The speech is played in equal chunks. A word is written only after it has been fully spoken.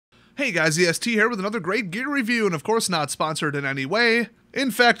Hey guys, EST here with another great gear review, and of course not sponsored in any way.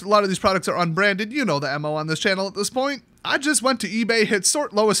 In fact, a lot of these products are unbranded, you know the MO on this channel at this point. I just went to eBay, hit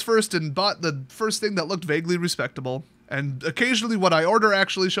sort lowest first, and bought the first thing that looked vaguely respectable. And occasionally what I order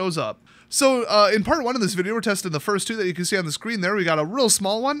actually shows up. So in part one of this video, we're testing the first two that you can see on the screen there. We got a real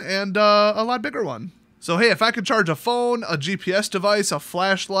small one and a lot bigger one. So hey, if I could charge a phone, a GPS device, a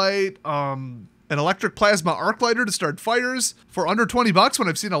flashlight, an electric plasma arc lighter to start fires for under 20 bucks when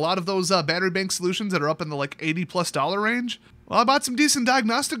I've seen a lot of those battery bank solutions that are up in the like $80+ range. Well, I bought some decent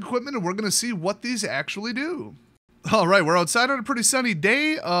diagnostic equipment and we're gonna see what these actually do. All right, we're outside on a pretty sunny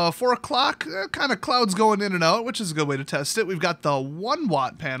day, 4 o'clock, kind of clouds going in and out, which is a good way to test it. We've got the 1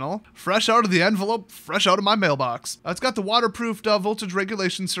 watt panel, fresh out of the envelope, fresh out of my mailbox. It's got the waterproofed voltage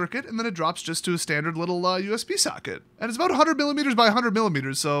regulation circuit, and then it drops just to a standard little USB socket. And it's about 100 millimeters by 100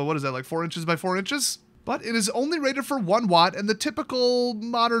 millimeters, so what is that, like 4 inches by 4 inches? But it is only rated for 1 watt, and the typical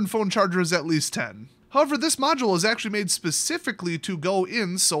modern phone charger is at least 10. However, this module is actually made specifically to go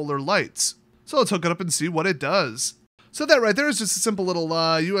in solar lights. So let's hook it up and see what it does. So that right there is just a simple little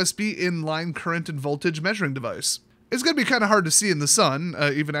USB inline current and voltage measuring device. It's going to be kind of hard to see in the sun,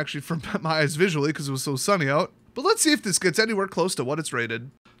 even actually from my eyes visually because it was so sunny out. But let's see if this gets anywhere close to what it's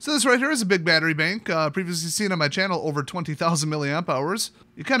rated. So this right here is a big battery bank, previously seen on my channel, over 20,000 milliamp hours.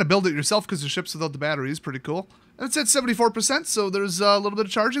 You kind of build it yourself because it ships without the batteries, pretty cool. And it's at 74%, so there's a little bit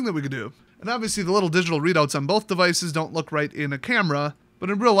of charging that we could do. And obviously the little digital readouts on both devices don't look right in a camera, but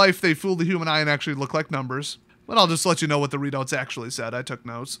in real life they fool the human eye and actually look like numbers. But I'll just let you know what the readouts actually said. I took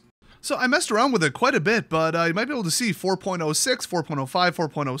notes. So I messed around with it quite a bit, but you might be able to see 4.06, 4.05,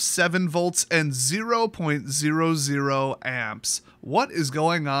 4.07 volts, and 0.00 amps. What is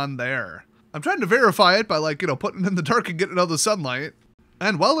going on there? I'm trying to verify it by putting it in the dark and getting out the sunlight.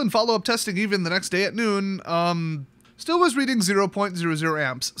 And well, in follow-up testing even the next day at noon, still was reading 0.00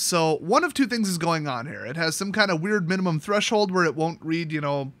 amps. So one of two things is going on here. It has some kind of weird minimum threshold where it won't read,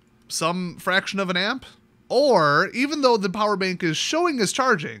 some fraction of an amp. Or, even though the power bank is showing as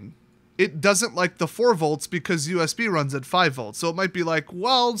charging, it doesn't like the 4 volts because USB runs at 5 volts. So it might be like,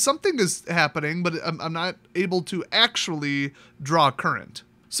 well, something is happening, but I'm not able to actually draw current.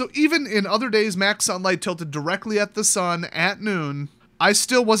 So even in other days, max sunlight tilted directly at the sun at noon, I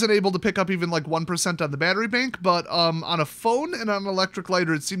still wasn't able to pick up even like 1% on the battery bank, but on a phone and on an electric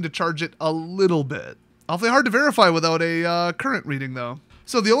lighter, it seemed to charge it a little bit. Awfully hard to verify without a current reading though.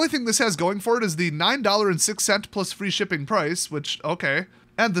 So the only thing this has going for it is the $9.06 plus free shipping price, which, okay.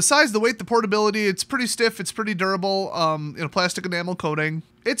 And the size, the weight, the portability, it's pretty stiff, it's pretty durable, plastic enamel coating.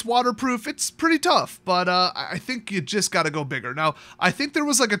 It's waterproof, it's pretty tough, but I think you just gotta go bigger. Now, I think there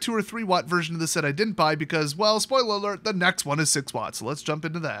was like a 2 or 3 watt version of this that I didn't buy because, well, spoiler alert, the next one is 6 watts, so let's jump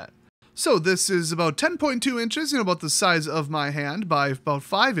into that. So this is about 10.2 inches, about the size of my hand by about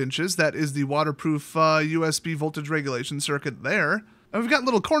 5 inches. That is the waterproof USB voltage regulation circuit there. And we've got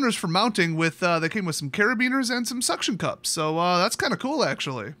little corners for mounting with, they came with some carabiners and some suction cups. So that's kind of cool,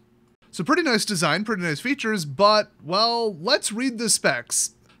 actually. So pretty nice design, pretty nice features, but, well, let's read the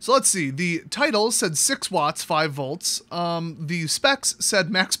specs. So let's see, the title said 6 watts, 5 volts. The specs said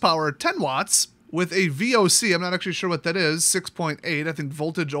max power 10 watts with a VOC, I'm not actually sure what that is, 6.8, I think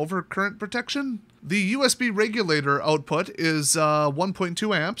voltage over current protection. The USB regulator output is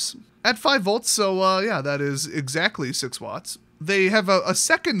 1.2 amps at 5 volts, so yeah, that is exactly 6 watts. They have a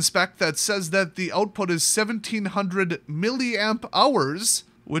second spec that says that the output is 1700 milliamp hours,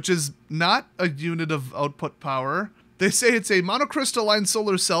 which is not a unit of output power. They say it's a monocrystalline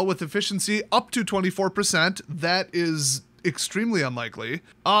solar cell with efficiency up to 24%. That is extremely unlikely.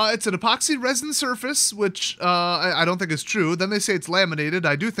 It's an epoxy resin surface, which I don't think is true. Then they say it's laminated.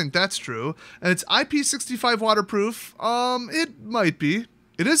 I do think that's true. And it's IP65 waterproof. It might be.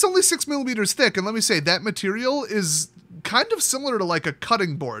 It is only 6 millimeters thick, and let me say, that material is kind of similar to like a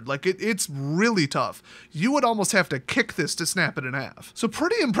cutting board. Like it's really tough. You would almost have to kick this to snap it in half. So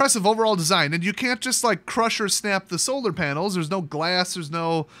pretty impressive overall design, and you can't just like crush or snap the solar panels. There's no glass, there's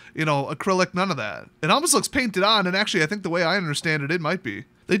no, acrylic, none of that. It almost looks painted on, and actually I think the way I understand it, it might be.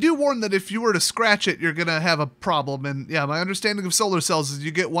 They do warn that if you were to scratch it, you're gonna have a problem, and yeah, my understanding of solar cells is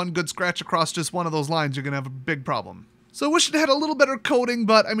you get one good scratch across just one of those lines, you're gonna have a big problem. So I wish it had a little better coating,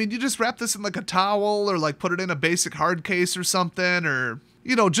 but I mean, you just wrap this in like a towel or like put it in a basic hard case or something, or,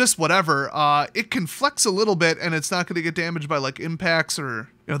 just whatever. It can flex a little bit and it's not going to get damaged by like impacts or,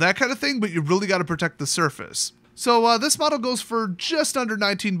 that kind of thing, but you really got to protect the surface. So this model goes for just under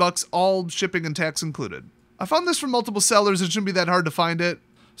 19 bucks, all shipping and tax included. I found this from multiple sellers. It shouldn't be that hard to find it.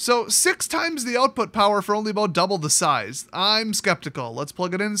 So 6 times the output power for only about double the size. I'm skeptical. Let's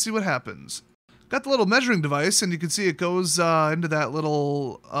plug it in and see what happens. Got the little measuring device, and you can see it goes into that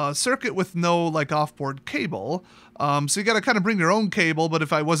little circuit with no like off-board cable. So you got to kind of bring your own cable, but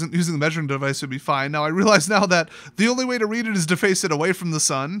if I wasn't using the measuring device, it would be fine. Now I realize now that the only way to read it is to face it away from the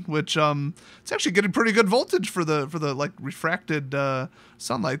sun, which it's actually getting pretty good voltage for the like refracted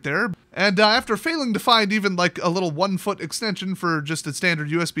sunlight there. And after failing to find even like a little 1-foot extension for just a standard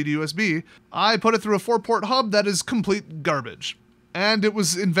USB to USB, I put it through a 4-port hub that is complete garbage. And it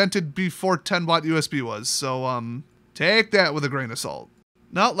was invented before 10-watt USB was, so take that with a grain of salt.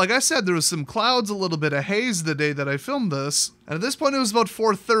 Now, like I said, there was some clouds, a little bit of haze the day that I filmed this, and at this point it was about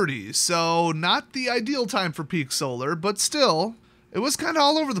 4:30, so not the ideal time for peak solar, but still, it was kind of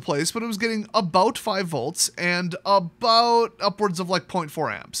all over the place, but it was getting about 5 volts and about upwards of like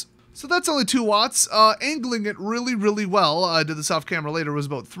 0.4 amps. So that's only 2 watts. Angling it really, really well, I did this off camera later, was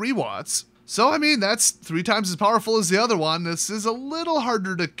about 3 watts. So, I mean, that's 3 times as powerful as the other one. This is a little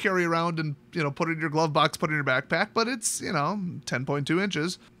harder to carry around and, you know, put in your glove box, put in your backpack, but it's, you know, 10.2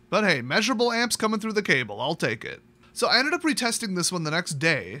 inches. But hey, measurable amps coming through the cable. I'll take it. So I ended up retesting this one the next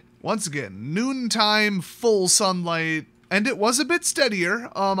day. Once again, noontime, full sunlight, and it was a bit steadier.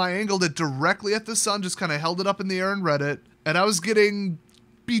 I angled it directly at the sun, just kind of held it up in the air and read it. And I was getting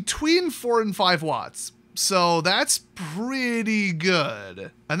between 4 and 5 watts. So that's pretty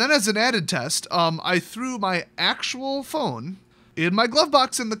good. And then as an added test, I threw my actual phone in my glove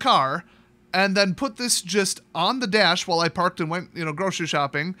box in the car and then put this just on the dash while I parked and went, you know, grocery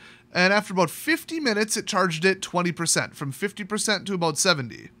shopping. And after about 50 minutes, it charged it 20%, from 50% to about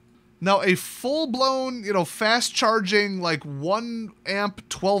 70. Now a full-blown, you know, fast charging, like 1 amp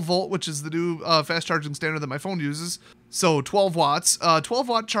 12 volt, which is the new fast charging standard that my phone uses. So 12 watts, 12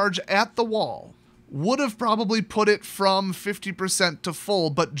 watt charge at the wall. Would have probably put it from 50% to full,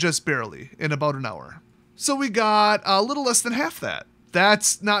 but just barely, in about an hour. So we got a little less than half that.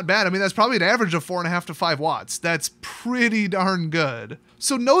 That's not bad. I mean, that's probably an average of 4.5 to 5 watts. That's pretty darn good.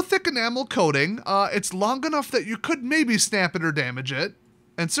 So no thick enamel coating. It's long enough that you could maybe snap it or damage it.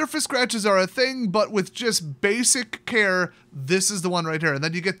 And surface scratches are a thing, but with just basic care, this is the one right here. And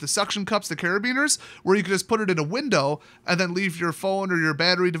then you get the suction cups, the carabiners, where you can just put it in a window and then leave your phone or your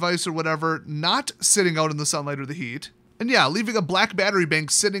battery device or whatever not sitting out in the sunlight or the heat. And yeah, leaving a black battery bank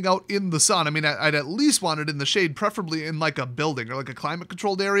sitting out in the sun. I mean, I'd at least want it in the shade, preferably in like a building or like a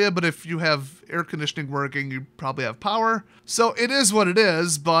climate-controlled area. But if you have air conditioning working, you probably have power. So it is what it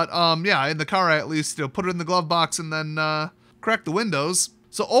is. But yeah, in the car, I at least, you know, put it in the glove box and then crack the windows.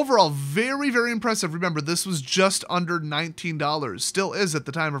 So overall, very, very impressive. Remember, this was just under $19. Still is at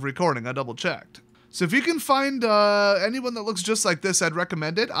the time of recording. I double checked. So if you can find anyone that looks just like this, I'd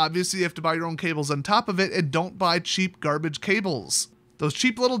recommend it. Obviously, you have to buy your own cables on top of it, and don't buy cheap garbage cables. Those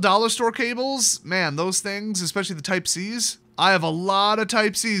cheap little dollar store cables, man, those things, especially the Type-Cs. I have a lot of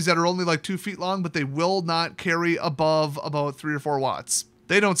Type-Cs that are only like 2 feet long, but they will not carry above about 3 or 4 watts.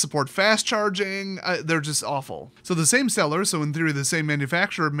 They don't support fast charging. They're just awful. So the same seller, so in theory the same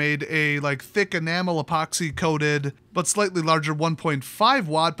manufacturer, made a like thick enamel epoxy coated but slightly larger 1.5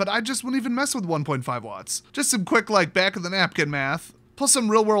 watt, but I just wouldn't even mess with 1.5 watts. Just some quick like back of the napkin math, plus some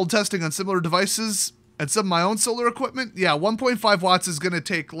real world testing on similar devices and some of my own solar equipment. Yeah, 1.5 watts is gonna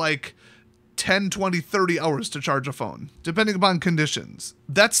take like 10, 20, 30 hours to charge a phone, depending upon conditions.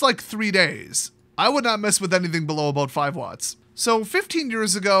 That's like 3 days. I would not mess with anything below about 5 watts. So 15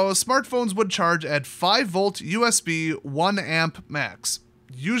 years ago, smartphones would charge at 5 volt USB 1 amp max.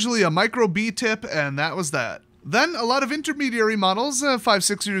 Usually a micro B tip, and that was that. Then a lot of intermediary models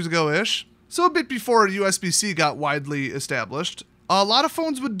 5-6 years ago-ish, so a bit before USB-C got widely established. A lot of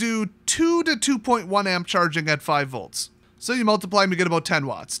phones would do 2 to 2.1 amp charging at 5 volts. So you multiply them, you get about 10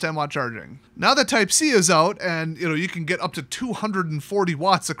 watts, 10 watt charging. Now that Type-C is out, and you know you can get up to 240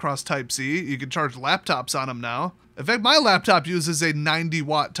 watts across Type-C, you can charge laptops on them now. In fact, my laptop uses a 90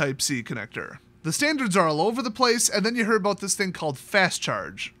 watt Type-C connector. The standards are all over the place, and then you heard about this thing called Fast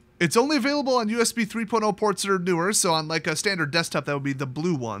Charge. It's only available on USB 3.0 ports that are newer, so on like a standard desktop that would be the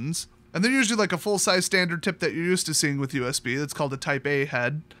blue ones. And they're usually like a full-size standard tip that you're used to seeing with USB. That's called a Type-A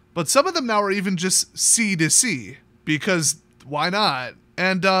head. But some of them now are even just C to C, because why not?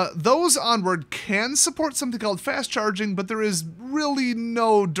 And those onward can support something called fast charging, but there is really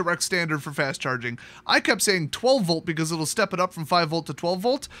no direct standard for fast charging. I kept saying 12 volt because it'll step it up from 5 volt to 12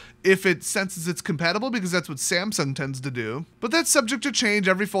 volt if it senses it's compatible, because that's what Samsung tends to do. But that's subject to change.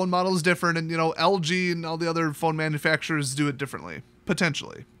 Every phone model is different, and you know, LG and all the other phone manufacturers do it differently,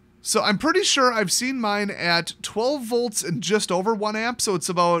 potentially. So I'm pretty sure I've seen mine at 12 volts and just over 1 amp, so it's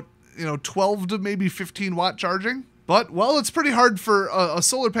about, you know, 12 to maybe 15 watt charging. But, well, it's pretty hard for a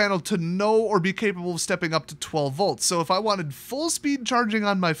solar panel to know or be capable of stepping up to 12 volts. So if I wanted full speed charging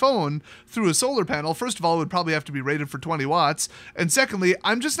on my phone through a solar panel, first of all, it would probably have to be rated for 20 watts. And secondly,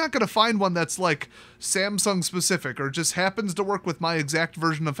 I'm just not going to find one that's like Samsung specific or just happens to work with my exact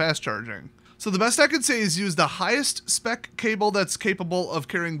version of fast charging. So the best I could say is use the highest spec cable that's capable of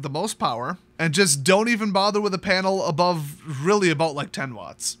carrying the most power, and just don't even bother with a panel above really about like 10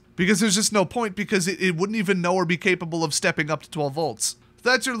 watts. Because there's just no point, because it wouldn't even know or be capable of stepping up to 12 volts.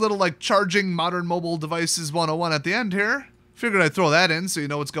 That's your little like charging modern mobile devices 101 at the end here. Figured I'd throw that in so you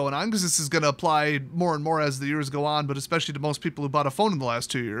know what's going on, because this is going to apply more and more as the years go on, but especially to most people who bought a phone in the last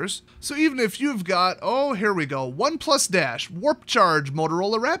 2 years. So even if you've got, oh, here we go, OnePlus Dash, Warp Charge,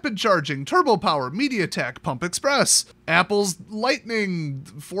 Motorola Rapid Charging, Turbo Power, MediaTek, Pump Express, Apple's Lightning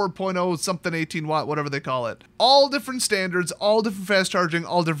 4.0 something 18 watt, whatever they call it. All different standards, all different fast charging,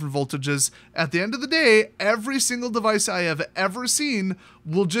 all different voltages. At the end of the day, every single device I have ever seen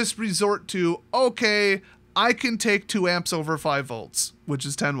will just resort to, okay, I can take 2 amps over 5 volts, which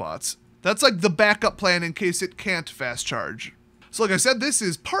is 10 watts. That's like the backup plan in case it can't fast charge. So like I said, this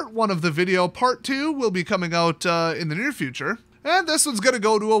is part 1 of the video. Part 2 will be coming out in the near future. And this one's gonna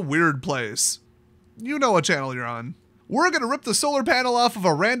go to a weird place. You know what channel you're on. We're gonna rip the solar panel off of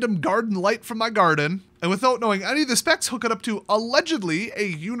a random garden light from my garden, and without knowing any of the specs, hook it up to allegedly a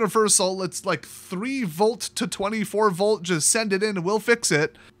universal, it's like 3 volt to 24 volt, just send it in and we'll fix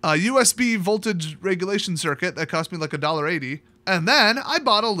it, a USB voltage regulation circuit that cost me like $1.80, and then I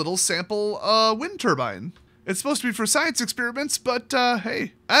bought a little sample wind turbine. It's supposed to be for science experiments, but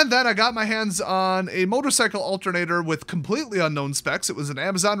hey. And then I got my hands on a motorcycle alternator with completely unknown specs. It was an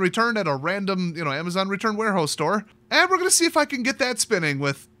Amazon return at a random, Amazon return warehouse store. And we're gonna see if I can get that spinning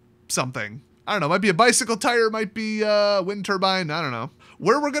with something. I don't know, might be a bicycle tire, might be a wind turbine, I don't know.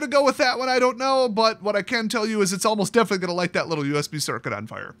 Where we're gonna go with that one, I don't know, but what I can tell you is it's almost definitely gonna light that little USB circuit on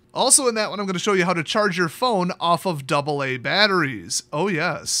fire. Also in that one, I'm gonna show you how to charge your phone off of AA batteries. Oh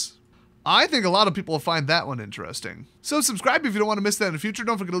yes. I think a lot of people will find that one interesting. So subscribe if you don't want to miss that in the future.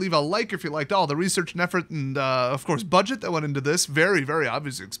 Don't forget to leave a like if you liked all the research and effort and, of course, budget that went into this very, very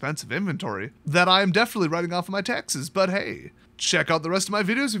obviously expensive inventory that I'm definitely writing off of my taxes. But hey, check out the rest of my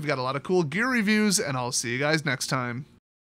videos. We've got a lot of cool gear reviews, and I'll see you guys next time.